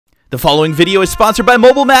The following video is sponsored by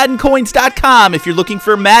MobileMaddenCoins.com. If you're looking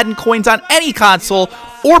for Madden coins on any console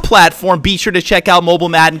or platform, be sure to check out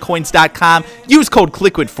MobileMaddenCoins.com. Use code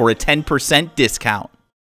Kliquid for a 10% discount.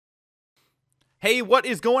 Hey, what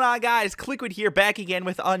is going on, guys? Kliquid here, back again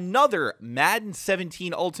with another Madden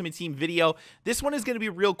 17 Ultimate Team video. This one is going to be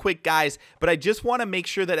real quick, guys, but I just want to make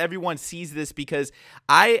sure that everyone sees this because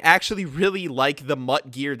I actually really like the MUT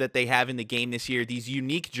gear that they have in the game this year. These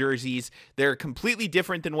unique jerseys, they're completely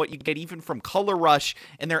different than what you get even from Color Rush,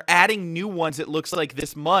 and they're adding new ones, it looks like,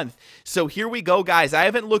 this month. So here we go, guys. I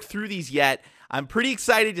haven't looked through these yet. I'm pretty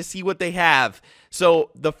excited to see what they have. So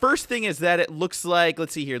the first thing is that it looks like,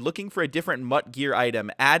 let's see here, looking for a different MUT gear item.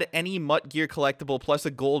 Add any MUT gear collectible plus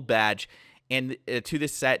a gold badge and to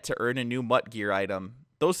this set to earn a new MUT gear item.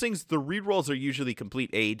 Those things, the rerolls are usually complete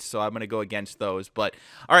aids, so I'm going to go against those. But,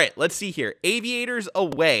 all right, let's see here. Aviators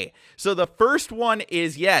away. So the first one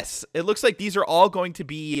is, yes, it looks like these are all going to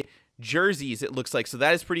be jerseys, it looks like. So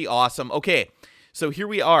that is pretty awesome. Okay, so here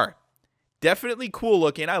we are. Definitely cool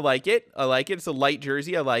looking. I like it. I like it. It's a light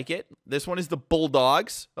jersey. I like it. This one is the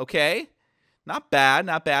Bulldogs. Okay. Not bad.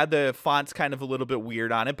 Not bad. The font's kind of a little bit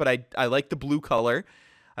weird on it, but I like the blue color.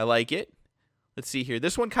 I like it. Let's see here.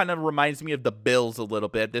 This one kind of reminds me of the Bills a little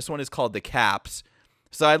bit. This one is called the Caps.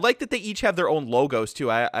 So I like that they each have their own logos too.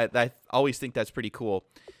 I always think that's pretty cool.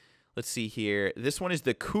 Let's see here. This one is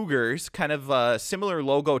the Cougars. Kind of a similar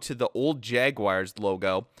logo to the old Jaguars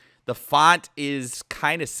logo. The font is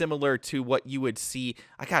kind of similar to what you would see.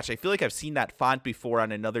 Gosh, I feel like I've seen that font before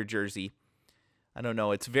on another jersey. I don't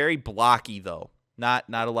know. It's very blocky, though. Not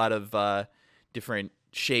a lot of different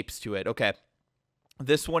shapes to it. Okay.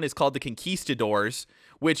 This one is called the Conquistadors,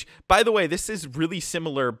 which, by the way, this is really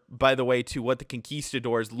similar, by the way, to what the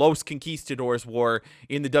Conquistadors, Los Conquistadors wore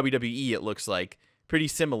in the WWE, it looks like. Pretty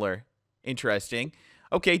similar. Interesting.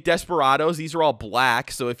 Okay, Desperados, these are all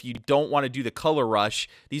black, so if you don't want to do the Color Rush,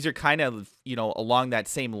 these are kind of, you know, along that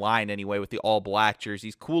same line anyway with the all-black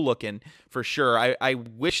jerseys. Cool looking, for sure. I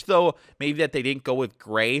wish, though, maybe that they didn't go with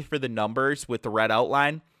gray for the numbers with the red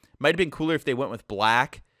outline. Might have been cooler if they went with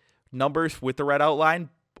black numbers with the red outline,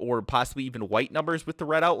 or possibly even white numbers with the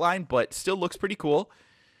red outline, but still looks pretty cool.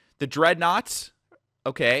 The Dreadnoughts,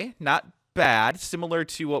 okay, not bad, similar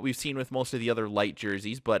to what we've seen with most of the other light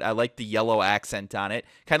jerseys, but I like the yellow accent on it.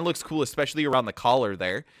 Kind of looks cool, especially around the collar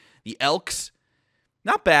there. The Elks,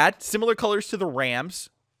 not bad, similar colors to the Rams.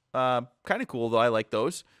 Kind of cool, though. I like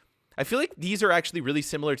those. I feel like these are actually really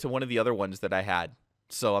similar to one of the other ones that I had,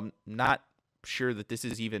 so I'm not sure that this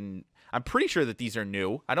is even... I'm pretty sure that these are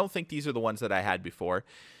new. I don't think these are the ones that I had before.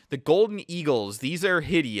 The Golden Eagles, these are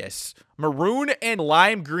hideous. Maroon and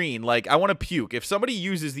lime green. Like, I want to puke. If somebody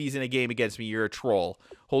uses these in a game against me, you're a troll.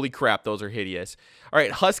 Holy crap, those are hideous. All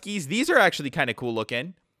right, Huskies, these are actually kind of cool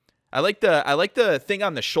looking. I like the thing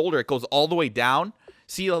on the shoulder. It goes all the way down.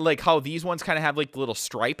 See, like, how these ones kind of have, like, the little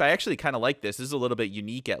stripe? I actually kind of like this. This is a little bit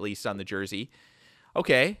unique, at least, on the jersey.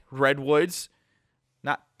 Okay, Redwoods.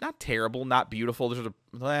 Not terrible, not beautiful.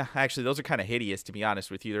 Actually, those are kind of hideous, to be honest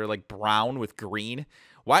with you. They're like brown with green.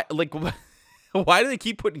 Why, like, why do they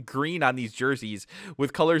keep putting green on these jerseys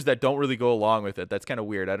with colors that don't really go along with it? That's kind of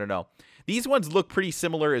weird. I don't know. These ones look pretty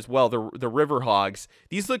similar as well. The River Hogs.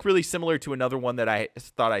 These look really similar to another one that I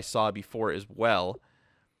thought I saw before as well.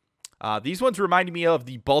 These ones reminded me of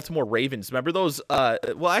the Baltimore Ravens. Remember those?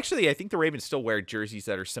 Well, actually, I think the Ravens still wear jerseys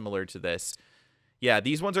that are similar to this. Yeah,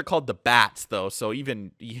 these ones are called the Bats, though, so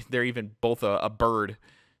they're even both a bird,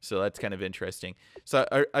 so that's kind of interesting. So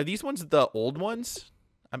are these ones the old ones?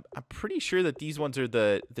 I'm pretty sure that these ones are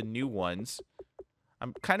the new ones.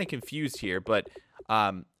 I'm kind of confused here, but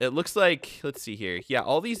it looks like, let's see here. Yeah,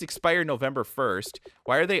 all these expire November 1st.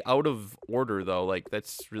 Why are they out of order, though? Like,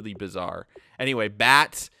 that's really bizarre. Anyway,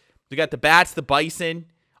 Bats. We got the Bats, the Bison.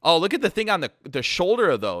 Oh, look at the thing on the shoulder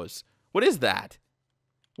of those. What is that?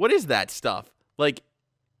 What is that stuff? Like,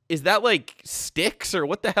 is that like sticks or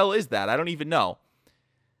what the hell is that? I don't even know.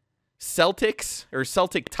 Celtics or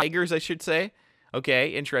Celtic Tigers, I should say. Okay,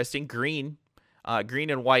 interesting. Green. Green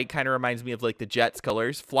and white kind of reminds me of like the Jets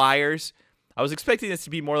colors. Flyers. I was expecting this to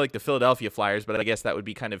be more like the Philadelphia Flyers, but I guess that would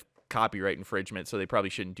be kind of copyright infringement, so they probably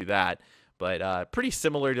shouldn't do that. But pretty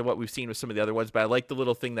similar to what we've seen with some of the other ones. But I like the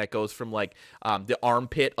little thing that goes from like the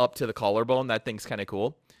armpit up to the collarbone. That thing's kind of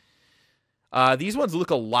cool. These ones look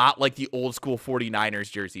a lot like the old school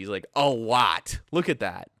 49ers jerseys, like a lot. Look at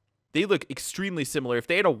that. They look extremely similar. If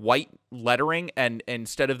they had a white lettering and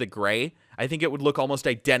instead of the gray, I think it would look almost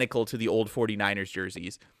identical to the old 49ers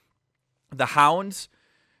jerseys. The Hounds,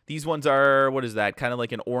 these ones are, what is that? Kind of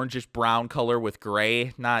like an orangish brown color with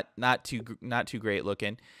gray. Not too great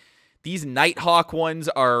looking. These Nighthawk ones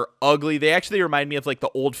are ugly. They actually remind me of like the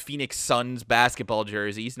old Phoenix Suns basketball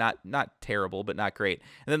jerseys. Not terrible, but not great.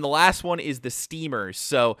 And then the last one is the Steamers.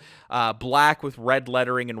 So black with red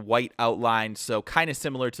lettering and white outline. So kind of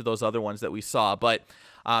similar to those other ones that we saw. But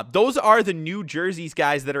those are the new jerseys,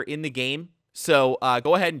 guys, that are in the game. So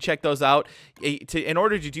go ahead and check those out. In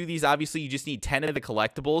order to do these, obviously, you just need 10 of the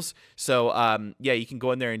collectibles. So, yeah, you can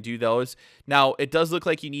go in there and do those. Now, it does look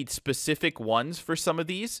like you need specific ones for some of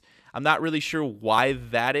these. I'm not really sure why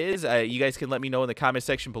that is. You guys can let me know in the comment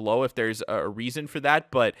section below if there's a reason for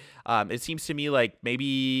that. But it seems to me like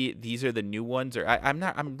maybe these are the new ones. Or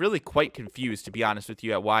I'm really quite confused, to be honest with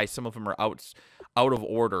you, at why some of them are out of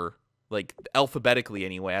order. Like alphabetically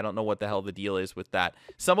anyway. I don't know what the hell the deal is with that.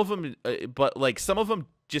 Some of them, but like some of them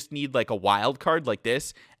just need like a wild card like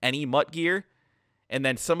this, any MUT gear. And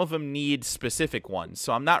then some of them need specific ones.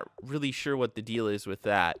 So I'm not really sure what the deal is with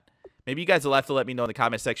that. Maybe you guys will have to let me know in the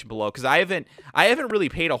comment section below, because I haven't really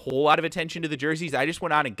paid a whole lot of attention to the jerseys. I just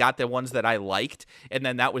went on and got the ones that I liked, and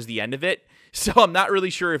then that was the end of it. So I'm not really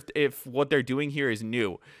sure if what they're doing here is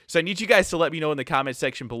new. So I need you guys to let me know in the comment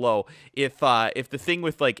section below if the thing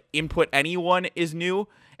with like input anyone is new,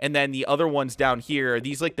 and then the other ones down here, are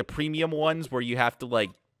these like the premium ones where you have to like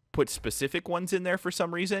put specific ones in there for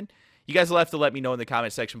some reason? You guys will have to let me know in the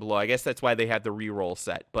comment section below. I guess that's why they have the reroll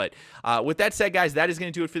set. But with that said, guys, that is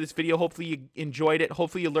going to do it for this video. Hopefully you enjoyed it.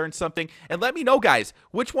 Hopefully you learned something. And let me know, guys,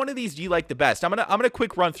 which one of these do you like the best? I'm gonna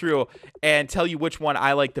quick run through and tell you which one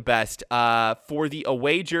I like the best. For the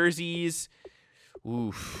away jerseys,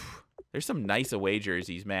 oof, there's some nice away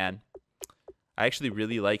jerseys, man. I actually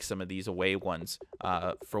really like some of these away ones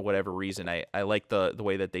for whatever reason. I like the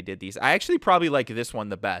way that they did these. I actually probably like this one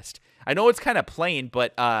the best. I know it's kind of plain,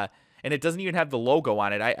 but and it doesn't even have the logo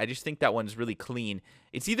on it. I just think that one's really clean.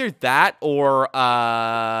 It's either that or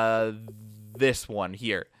this one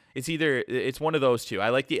here. It's one of those two. I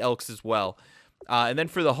like the Elks as well. And then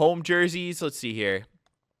for the home jerseys, let's see here.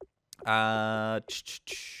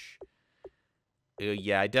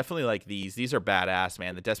 Yeah, I definitely like these. These are badass,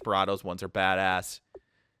 man. The Desperados ones are badass.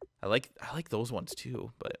 I like those ones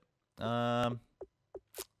too, but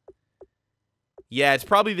yeah, it's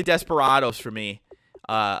probably the Desperados for me.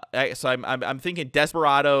 So I'm thinking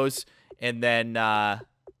Desperados, and then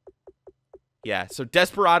yeah, so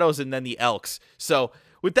Desperados and then the Elks. So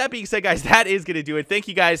with that being said, guys, that is gonna do it. Thank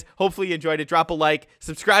you guys. Hopefully you enjoyed it. Drop a like,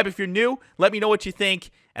 subscribe if you're new. Let me know what you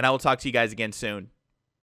think, and I will talk to you guys again soon.